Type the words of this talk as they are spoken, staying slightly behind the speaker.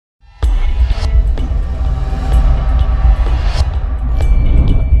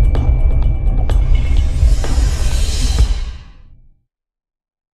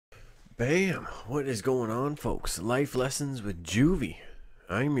Bam! What is going on, folks? Life Lessons with Juvy.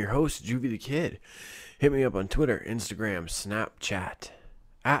 I'm your host, JuvyThaKid. Hit me up on Twitter, Instagram, Snapchat,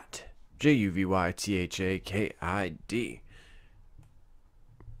 at JuvyThaKid.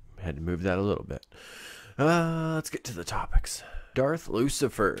 Had to move that a little bit. Let's get to the topics. Darth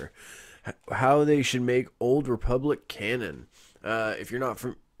Lucifer. How they should make Old Republic canon. If you're not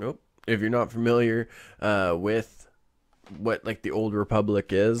familiar with what like the Old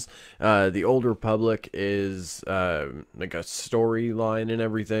Republic is, the Old Republic is like a storyline and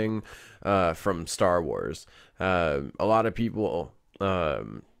everything from Star Wars. A lot of people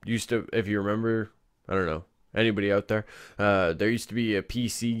used to, if you remember, I don't know, anybody out there, there used to be a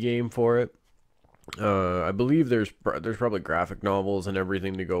PC game for it. I believe there's probably graphic novels and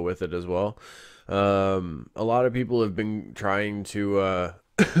everything to go with it as well. A lot of people have been trying to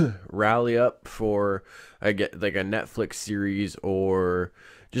rally up for a Netflix series or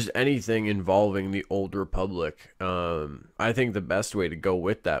just anything involving the Old Republic. I think the best way to go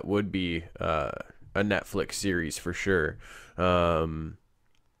with that would be a Netflix series for sure. I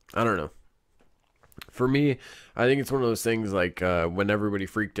don't know. For me, I think it's one of those things like when everybody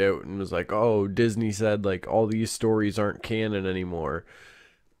freaked out and was like, oh, Disney said like all these stories aren't canon anymore.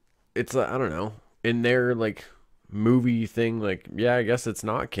 It's I don't know. In their like movie thing, like, yeah, I guess it's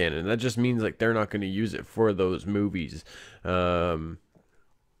not canon. That just means like they're not going to use it for those movies. I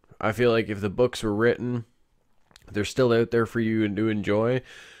feel like if the books were written, they're still out there for you to enjoy.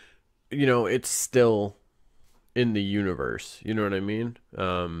 You know, it's still in the universe. You know what I mean?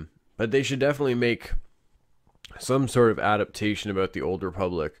 But they should definitely make some sort of adaptation about the Old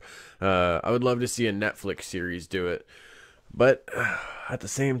Republic. I would love to see a Netflix series do it. But at the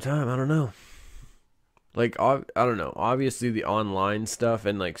same time, I don't know. Like, I don't know. Obviously, the online stuff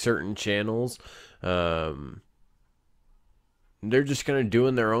and, like, certain channels, they're just kind of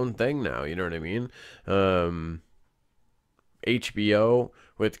doing their own thing now. You know what I mean? HBO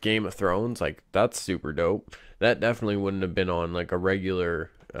with Game of Thrones, like, that's super dope. That definitely wouldn't have been on, like, a regular,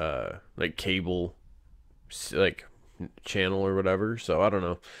 like, cable, like, channel or whatever. So, I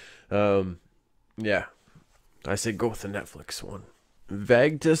don't know. Yeah. I say go with the Netflix one.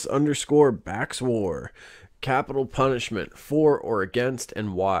 Vagtus_Baxwar. Capital punishment for or against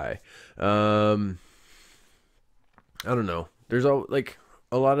and why? I don't know. There's a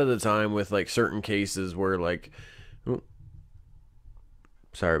lot of the time with like certain cases where like,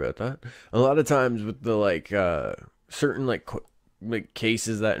 sorry about that. A lot of times with the like certain like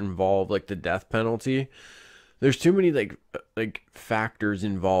cases that involve like the death penalty, there's too many like factors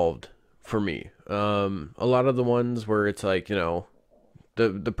involved for me. A lot of the ones where it's like, you know,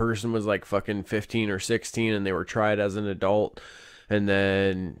 the person was like fucking 15 or 16 and they were tried as an adult, and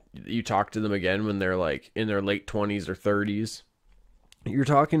then you talk to them again when they're like in their late 20s or 30s. You're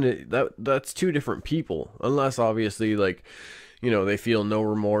talking to that's two different people, unless obviously like, you know, they feel no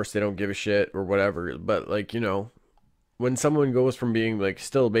remorse, they don't give a shit or whatever. But like, you know, when someone goes from being like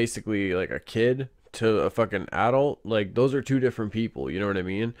still basically like a kid to a fucking adult, like those are two different people. You know what I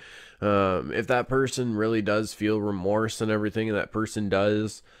mean? If that person really does feel remorse and everything, and that person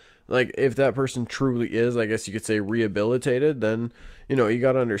does, like, if that person truly is, I guess you could say, rehabilitated, then, you know, you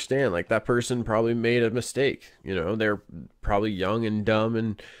got to understand, like, that person probably made a mistake. You know, they're probably young and dumb,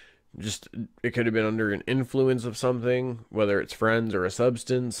 and just, it could have been under an influence of something, whether it's friends or a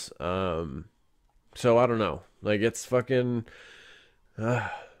substance. So I don't know. Like, it's fucking, you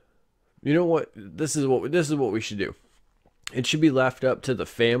know what? This is what we should do. It should be left up to the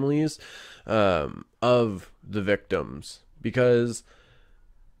families of the victims, because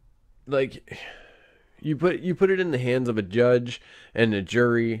like you put it in the hands of a judge and a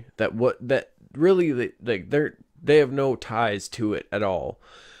jury that really they have no ties to it at all.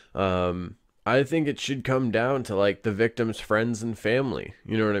 I think it should come down to like the victim's friends and family.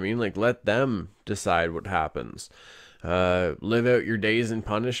 You know what I mean? Like, let them decide what happens. Live out your days in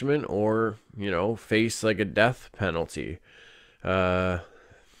punishment, or, you know, face like a death penalty. At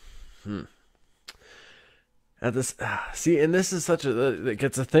this, see, and this is such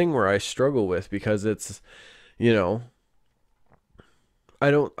it's a thing where I struggle with, because it's, you know, I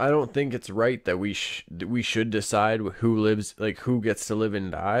don't think it's right that we should decide who lives, like who gets to live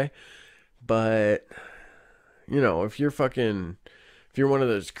and die. But, you know, if you're one of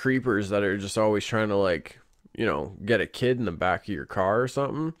those creepers that are just always trying to, like, you know, get a kid in the back of your car or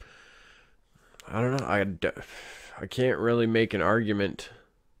something, I don't know. I can't really make an argument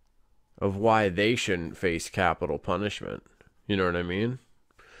of why they shouldn't face capital punishment. You know what I mean?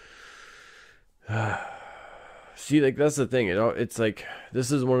 See, like, that's the thing. It's like,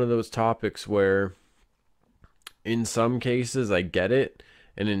 this is one of those topics where in some cases I get it,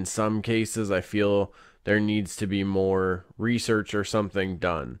 And in some cases, I feel there needs to be more research or something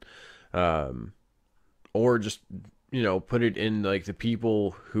done. Or just, put it in like the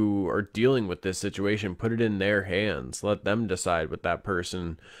people who are dealing with this situation, put it in their hands. Let them decide what that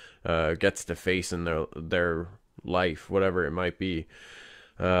person gets to face in their life, whatever it might be.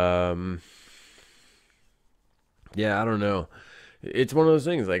 Yeah, I don't know. It's one of those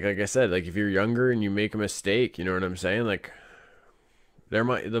things, like I said, like if you're younger and you make a mistake, you know what I'm saying? Like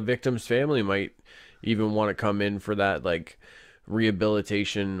the victim's family might even want to come in for that like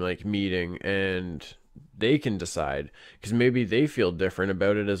rehabilitation like meeting, and they can decide, because maybe they feel different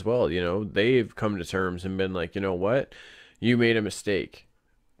about it as well. They've come to terms and been like, you know what, you made a mistake.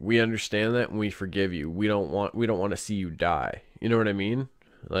 We understand that and we forgive you. We don't want to see you die. You know what I mean?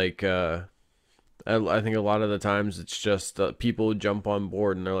 Like, I think a lot of the times it's just people jump on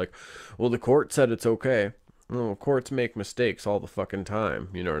board and they're like, well, the court said it's okay. Well, courts make mistakes all the fucking time.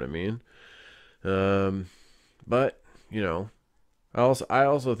 You know what I mean? But, I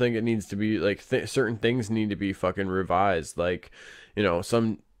also think it needs to be like certain things need to be fucking revised. Like,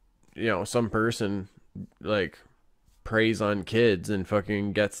 some person like preys on kids and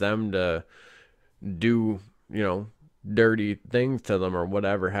fucking gets them to do, dirty things to them or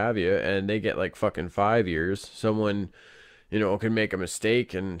whatever have you, and they get like fucking 5 years. Someone, can make a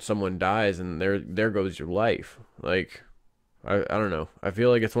mistake and someone dies, and there goes your life. Like, I don't know. I feel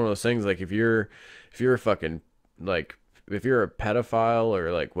like it's one of those things, like if you're a fucking, like, if you're a pedophile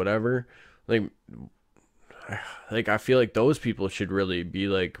or like whatever, like I feel like those people should really be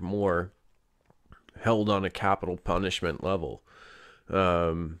like more held on a capital punishment level.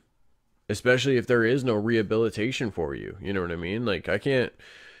 Especially if there is no rehabilitation for you. You know what I mean? Like,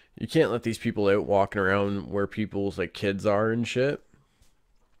 you can't let these people out walking around where people's like kids are and shit.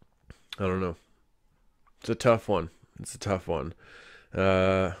 I don't know. It's a tough one.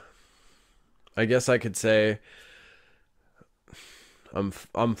 I guess I could say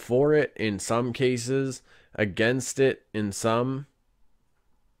I'm for it in some cases, against it in some,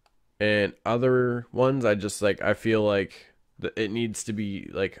 and other ones I feel like it needs to be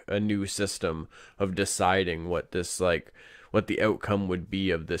like a new system of deciding what the outcome would be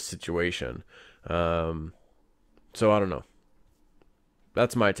of this situation. So I don't know.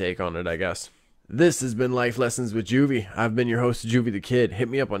 That's my take on it, I guess. This has been Life Lessons with Juvy. I've been your host, JuvyThaKid. Hit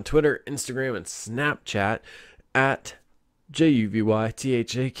me up on Twitter, Instagram, and Snapchat at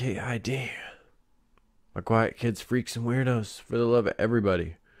JuvyThaKid. My quiet kids, freaks, and weirdos, for the love of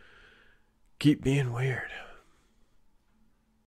everybody, keep being weird.